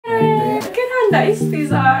nice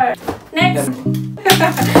these are. Next.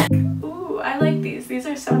 Ooh, I like these. These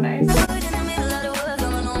are so nice.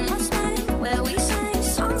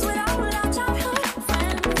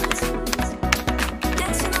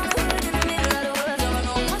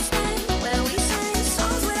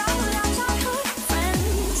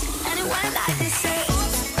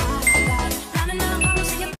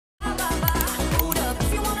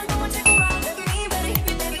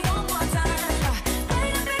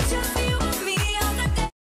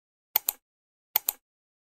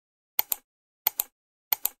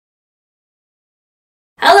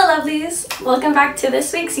 Hello lovelies! Welcome back to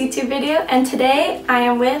this week's YouTube video, and today I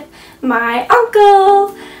am with my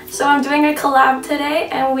uncle! So I'm doing a collab today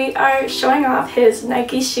and we are showing off his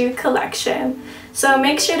Nike shoe collection. So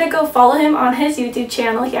make sure to go follow him on his YouTube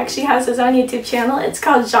channel. He actually has his own YouTube channel. It's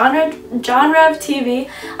called Genrevtv.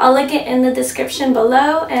 I'll link it in the description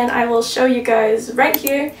below and I will show you guys right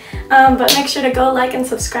here. But make sure to go like and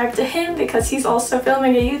subscribe to him because he's also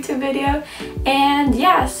filming a YouTube video. And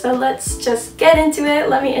yeah, so let's just get into it.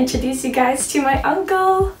 Let me introduce you guys to my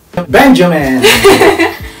uncle. Benjamin!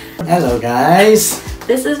 Hello guys!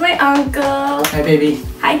 This is my uncle. Hi baby.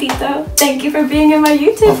 Hi Tito. Thank you for being in my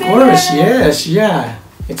YouTube video. Of course, yes, yeah.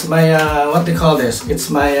 It's my, what they call this? It's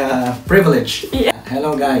my privilege. Yeah.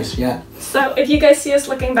 Hello guys, yeah. So if you guys see us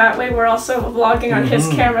looking that way, we're also vlogging on his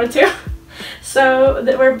camera too. So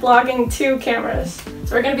we're vlogging two cameras.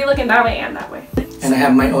 So we're going to be looking that way and that way. And I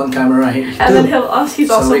have my own camera here and then he's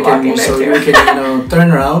also vlogging there too. So we can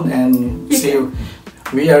turn around and see.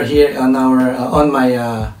 We are here on our, on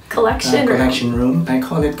my collection room. I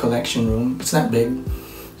call it collection room. It's not big.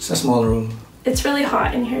 It's a small room. It's really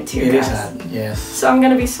hot in here too. It is hot, yes. So I'm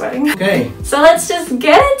gonna be sweating. Okay. So let's just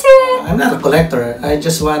get into it. I'm not a collector. I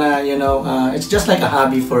just wanna, you know, it's just like a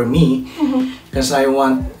hobby for me. Because I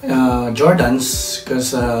want Jordans.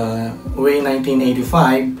 Because way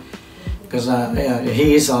 1985. Because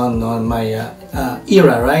he is on my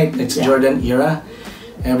era, right? It's Jordan era.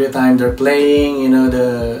 Every time they're playing, you know,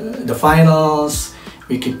 the finals,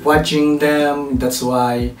 we keep watching them. That's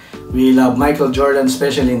why we love Michael Jordan,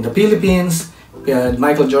 especially in the Philippines.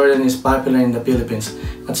 Michael Jordan is popular in the Philippines.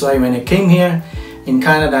 That's why when I came here in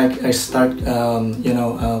Canada, I start, you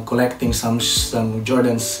know, collecting some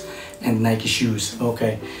Jordans and Nike shoes.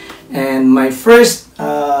 Okay, and my first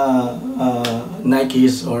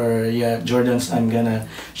Nikes or Jordans I'm gonna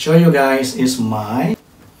show you guys is my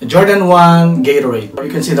Jordan 1 Gatorade. You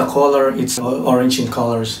can see the color, it's orange in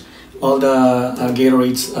colors. All the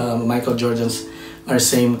Gatorades, Michael Jordans are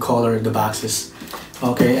same color, the boxes.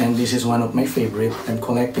 Okay, and this is one of my favorite. I'm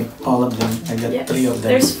collecting all of them. I got 3 of them.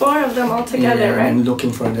 There's 4 of them all together, right? I'm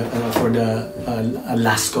looking for the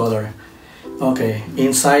last color. Okay,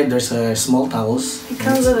 inside there's a small towels. It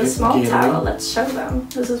comes with a small towel. Let's show them.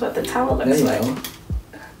 This is what the towel looks like.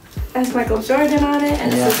 It has Michael Jordan on it,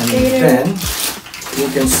 and it says Gator. Then you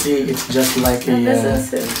can see it's just like a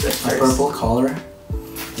purple color.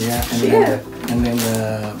 Yeah, and then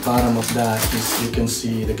the bottom of that is you can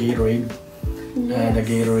see the Gatorade, the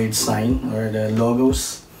Gatorade sign or the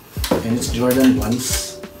logos, and it's Jordan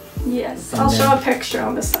 1s. Yes, I'll show a picture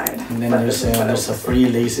on the side. And then there's a free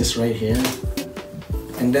laces right here,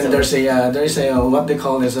 and then there's a what they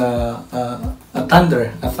call is a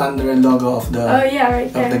thunder logo of the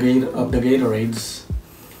of the Gatorades.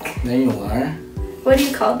 There you are. What do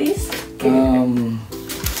you call these?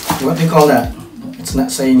 What do you call that? It's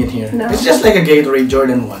not saying it here. No. It's just like a Gatorade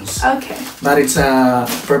Jordan 1s. Okay. But it's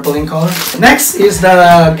purple in color. Next is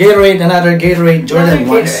the Gatorade, another Gatorade Jordan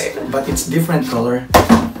 1s, but it's different color.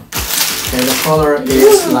 Okay, the color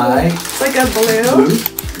is like... It's like a blue?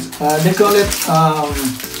 They call it,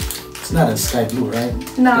 it's not a sky blue, right?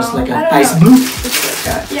 No, it's like an ice blue. It's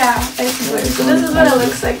like ice blue. So this is what it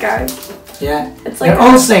looks like, guys. Yeah, it's like they're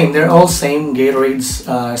all same. They're all same Gatorade's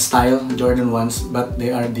style Jordan 1s, but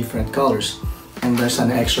they are different colors. And there's an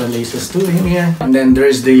extra laces too in here. And then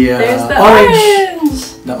there's the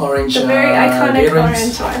orange. The orange. The very iconic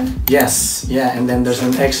Gatorades. Orange one. Yes, yeah. And then there's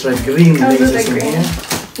an extra green laces in here.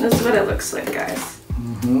 This is what it looks like, guys.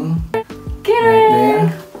 Right there.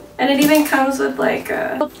 And it even comes with like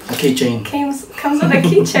a keychain. Comes with a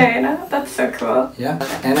keychain. That's so cool. Yeah.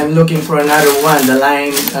 And I'm looking for another one, the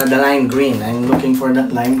lime green. I'm looking for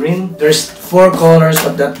that lime green. There's 4 colors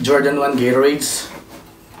of that Jordan 1 Gatorades.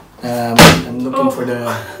 I'm looking for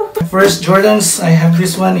the first Jordans. I have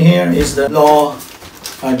this one here. Is the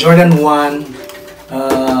Jordan 1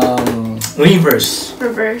 reverse.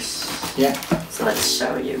 Yeah. So let's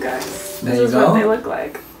show you guys. There this you is go. What they look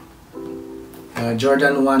like.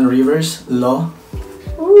 Jordan 1 reverse low.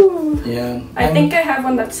 Ooh. Yeah. I think I have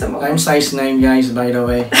one that's similar. I'm size 9, guys, by the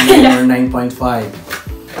way. Yeah. Or 9.5.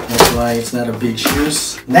 That's why it's not a big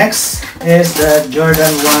shoes. Next is the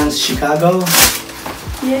Jordan 1 Chicago.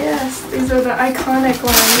 Yes, these are the iconic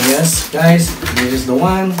ones. Yes, guys, this is the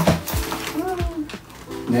one.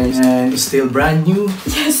 And it's still brand new.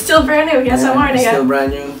 Yeah, still brand new. Yes, I'm wearing it. Still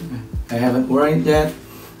brand new. I haven't worn it yet.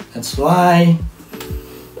 That's why.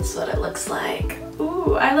 That's what it looks like.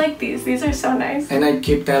 Ooh, I like these. These are so nice. And I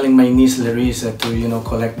keep telling my niece Lereeza to, you know,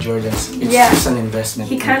 collect Jordans. It's an investment.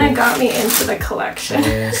 He kind of got me into the collection.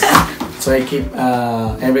 Yes. So I keep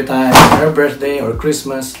every time her birthday or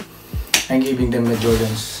Christmas, I'm giving them the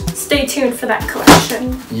Jordans. Stay tuned for that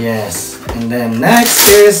collection. Yes. And then next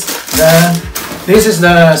is this is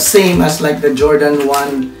the same as like the Jordan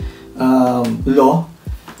 1 Low.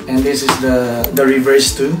 And this is the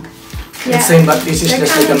reverse too. Yeah. It's same, but this is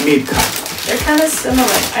just like a mid cut. They're kind of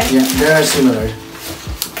similar. Yeah, they are similar.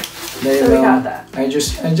 So we got that. I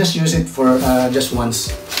just use it for just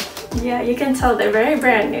once. Yeah, you can tell they're very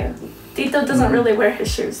brand new. Tito doesn't really wear his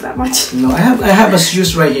shoes that much. No, I have a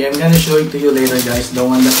shoes right here. I'm gonna show it to you later, guys. The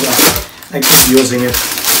one that I keep using it.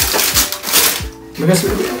 Because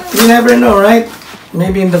we never know, right?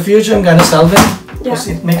 Maybe in the future I'm gonna sell them. Because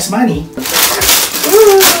it makes money.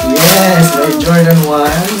 Ooh. Yes, the Jordan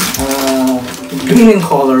 1. Green in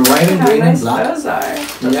color, white and green and black. Those are.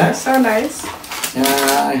 Those are so nice.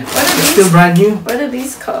 It's still brand new. What are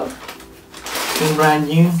these called? Still brand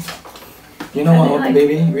new. You know what, like,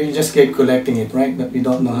 baby? We just keep collecting it, right? But we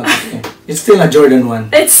don't know how to. It's still a Jordan 1.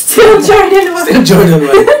 It's still Jordan 1. Still Jordan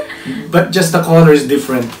 1. But just the color is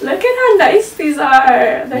different. Look at how nice these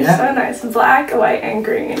are. They're so nice. Black, white, and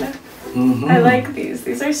green. I like these.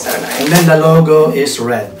 These are so nice. And then the logo is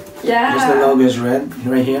red. Yeah. Just the logo is red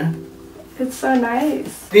right here. It's so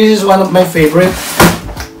nice. This is one of my favorite.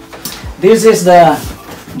 This is the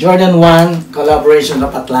Jordan 1 collaboration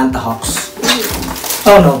of Atlanta Hawks.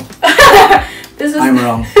 Oh no. I'm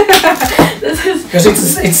wrong. This is because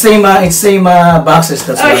it's same boxes.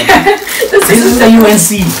 That's why. Yeah. This is the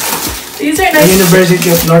UNC. These are nice. The University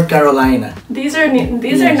of North Carolina. These are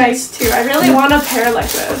nice too. I really want a pair like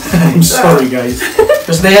this. I'm sorry, guys,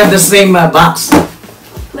 because they have the same box.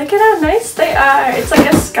 Look at how nice they are. It's like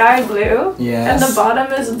a sky blue. Yes. And the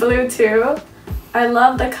bottom is blue too. I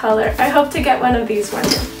love the color. I hope to get one of these one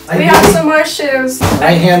day. We have some more shoes.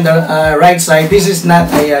 Right here on the right side, this is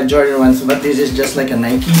not a Jordan 1, but this is just like a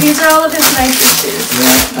Nike. These are all of his Nike shoes.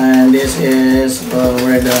 Yeah, and this is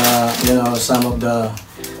where the, you know, some of the,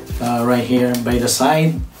 right here by the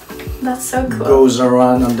side. That's so cool. Goes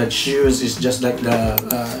around on the shoes. It's just like the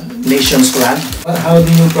nation's flag. How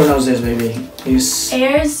do you pronounce this, baby? It's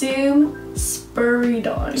Air Zoom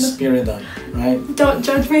Spiridon. Spiridon, right? Don't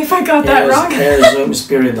judge me if I got that wrong. Air Zoom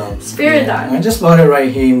Spiridon. Spiridon. Yeah. I just bought it right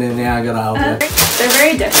here in the Niagara outlet. They're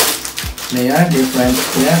very different. They are different,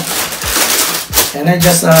 yeah. And I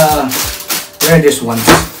just wear this one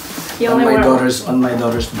on my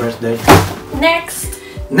daughter's birthday.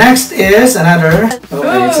 Next is another.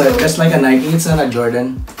 Okay, it's just like a Nike. It's not a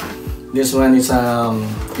Jordan. This one is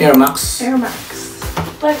Air Max. Air Max.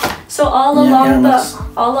 Look, so all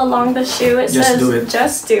along the shoe it says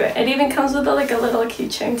 "Just do it." It even comes with a little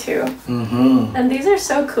keychain too. And these are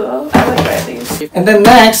so cool. I would wear these. And then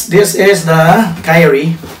next, this is the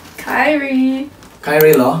Kyrie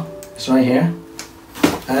Law. It's right here.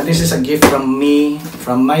 This is a gift from me,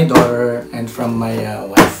 from my daughter, and from my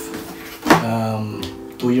wife.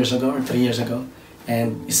 2 years ago or 3 years ago,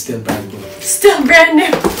 and it's still brand new. Still brand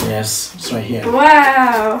new. Yes, it's right here.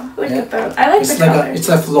 Wow, look at those. I like the color. It's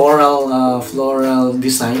a floral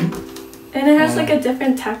design. And it has like a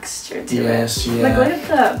different texture to it. Yes, yeah. Like look at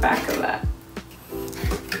the back of that.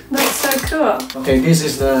 That's so cool. Okay, this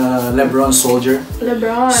is the LeBron Soldier.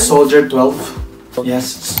 Soldier 12.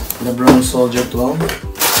 Yes, LeBron Soldier 12.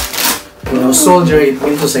 You know, soldier, it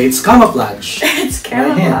means to say it's camouflage. It's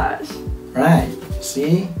camouflage. Right.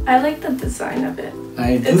 See? I like the design of it.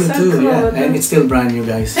 I do too, cool, yeah. And it's still brand new,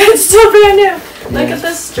 guys. It's still brand new. Look at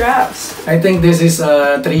the straps. I think this is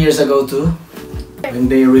 3 years ago too, when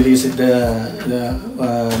they released the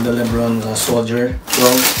LeBron Soldier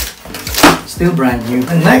 12. Still brand new.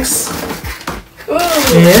 And next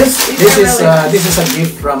is this is a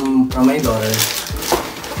gift from my daughter,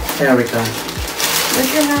 Jarico.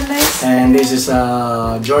 Look at how nice. And this is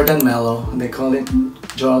Jordan Mellow. They call it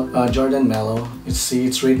Jordan Mellow.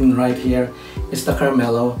 It's written right here. It's the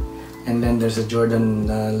Carmelo, and then there's a Jordan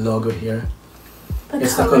logo here.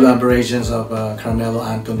 It's the collaborations of Carmelo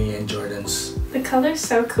Anthony and Jordans. The color's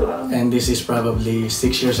so cool. And this is probably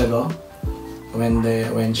 6 years ago,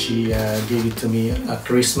 when she gave it to me at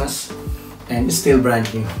Christmas, and it's still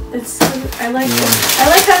brand new. It's so, I like it. I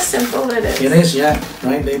like how simple it is. It is, yeah,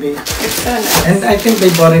 right, baby. It's so nice. And I think they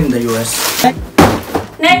bought it in the US.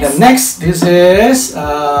 Next. The next, this is these?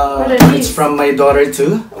 it's from my daughter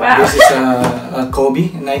too. Wow. This is a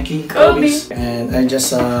Kobe, Nike Kobe's, and I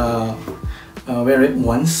just wear it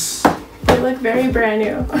once. They look very brand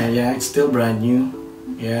new. Yeah, it's still brand new.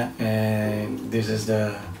 Yeah, and this is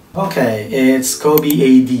the it's Kobe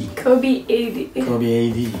AD. Kobe AD. Kobe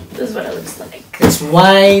AD. This is what it looks like. It's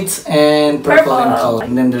white and purple in Purple. color.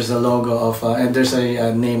 And then there's a logo of and there's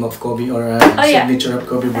a name of Kobe or a signature of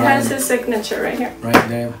Kobe It Bryant. has his signature right here.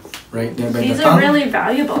 Right there by These the are tongue. really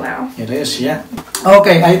valuable now. It is, yeah.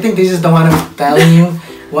 Okay, I think this is the one I'm telling you.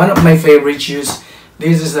 One of my favorite shoes.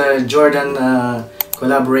 This is a Jordan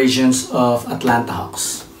collaborations of Atlanta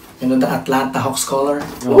Hawks. You know the Atlanta Hawks color?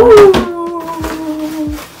 Ooh.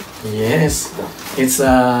 Yes. It's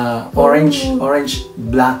orange,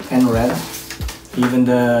 black, and red. Even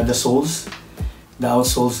the soles, the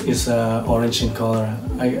outsoles is orange in color.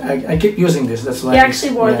 I keep using this. That's why. You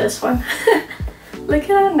actually wore this one. Look at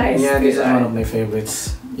how nice. Yeah, this these is are. one of my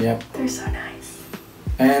favorites. Yep. They're so nice.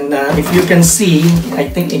 And if you can see, I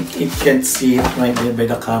think it can see it right there by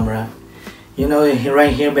the camera. You know,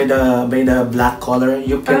 right here by the black color,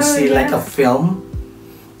 you can see like a film.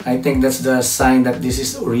 I think that's the sign that this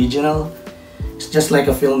is original. It's just like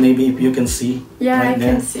a film, maybe if you can see. Yeah, right I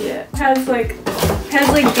there. can see it. Has like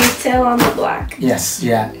detail on the black. Yes,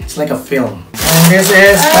 yeah, it's like a film. And this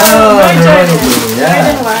is my the Jordan. royal blue. Yeah,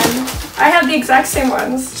 Jordan one. I have the exact same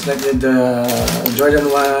ones. it's like the Jordan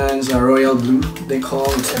ones, royal blue. They call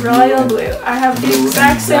it Royal blue. I have the blue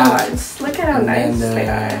exact and same black. ones. Look at how And nice then they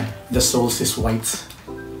are. the soles is white.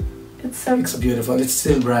 It's so It's beautiful. It's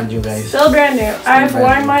still brand new, guys. still brand new. I've brand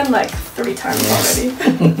worn new. mine like 3 times already.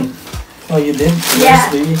 Oh, you did? Yeah.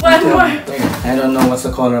 Yes, baby. One more. I don't know what's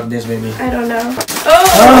the color of this, baby. I don't know.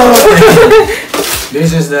 Oh!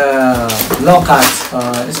 This is the low cut.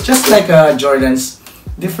 It's just like Jordan's.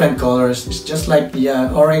 Different colors. It's just like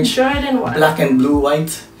orange, Jordan 1. black and blue,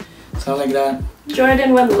 white. Something like that.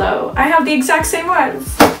 Jordan 1 low. I have the exact same ones.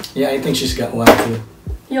 Yeah, I think she's got one too.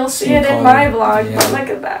 You'll see Same it in color. my vlog. Yeah. But look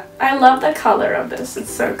at that. I love the color of this.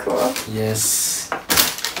 It's so cool. Yes.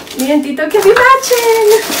 Me and Tito can be matching.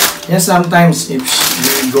 Yes, sometimes if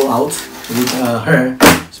we go out with her,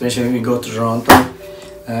 especially when we go to Toronto,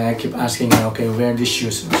 I keep asking her, okay, wear these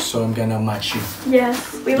shoes, so I'm gonna match you.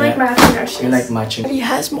 Yes, we like matching our shoes. We like matching. He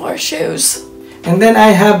has more shoes. And then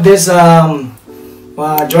I have this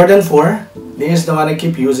Jordan 4. This is the one I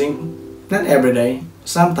keep using. Not every day,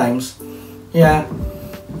 sometimes. Yeah.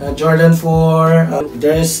 Jordan 4.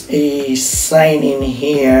 There's a sign in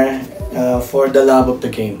here for the love of the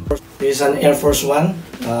game. This is an Air Force 1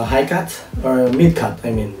 high cut or mid cut,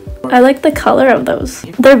 I mean. I like the color of those.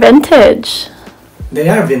 They're vintage. They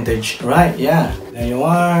are vintage, right? Yeah. There you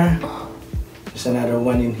are. There's another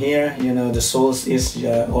one in here. You know, the soles is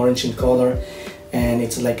orange in color, and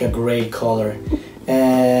it's like a gray color,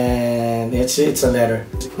 and it's a leather.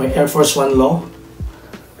 My Air Force 1 low.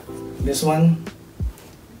 This one.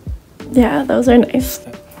 Yeah, those are nice.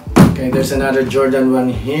 Okay, there's another Jordan 1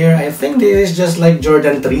 here. I think this is just like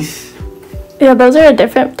Jordan 3s. Yeah, those are a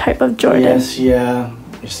different type of Jordan. Yes, yeah.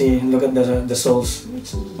 You see, look at the soles.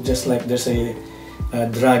 It's just like there's a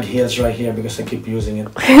drag heels right here because I keep using it.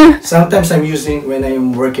 Sometimes I'm using when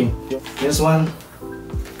I'm working. This one,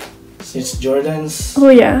 it's Jordans. Oh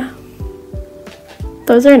yeah,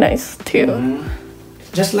 those are nice too.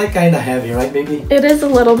 Just like kind of heavy, right, baby? It is a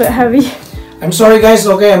little bit heavy. I'm sorry, guys.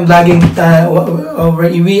 Okay, I'm lagging.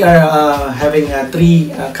 We are having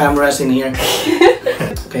 3 cameras in here.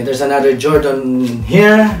 Okay, there's another Jordan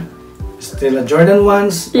here. Still a Jordan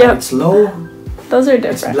ones. Yep. It's low. Those are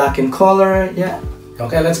It's different. black in color. Yeah.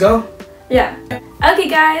 Okay, let's go. Yeah. Okay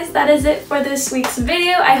guys, that is it for this week's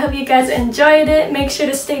video. I hope you guys enjoyed it. Make sure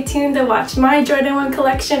to stay tuned to watch my Jordan 1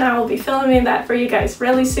 collection. I will be filming that for you guys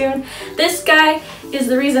really soon. This guy is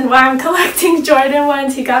the reason why I'm collecting Jordan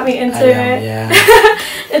 1s. He got me into it. Yeah.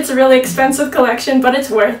 It's a really expensive collection, but it's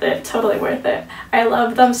worth it. Totally worth it. I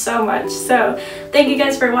love them so much. So thank you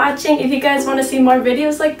guys for watching. If you guys want to see more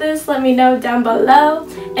videos like this, let me know down below.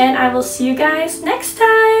 And I will see you guys next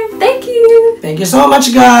time. Thank you. Thank you so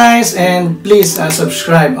much, guys. And please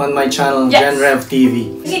subscribe on my channel, Yes.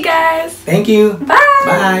 Genrevtv. See you guys. Thank you. Bye.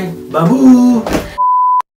 Bye. Babu.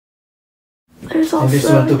 There's And this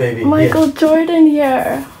also one too, baby. Michael Jordan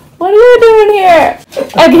here. What are you doing here?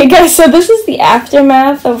 Okay guys, so this is the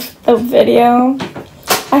aftermath of the video.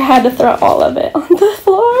 I had to throw all of it on the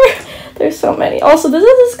floor. There's so many. Also, this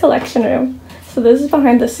is his collection room. So this is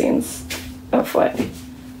behind the scenes of what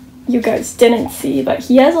you guys didn't see, but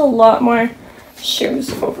he has a lot more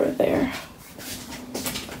shoes over there.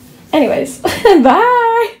 Anyways,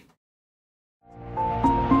 bye!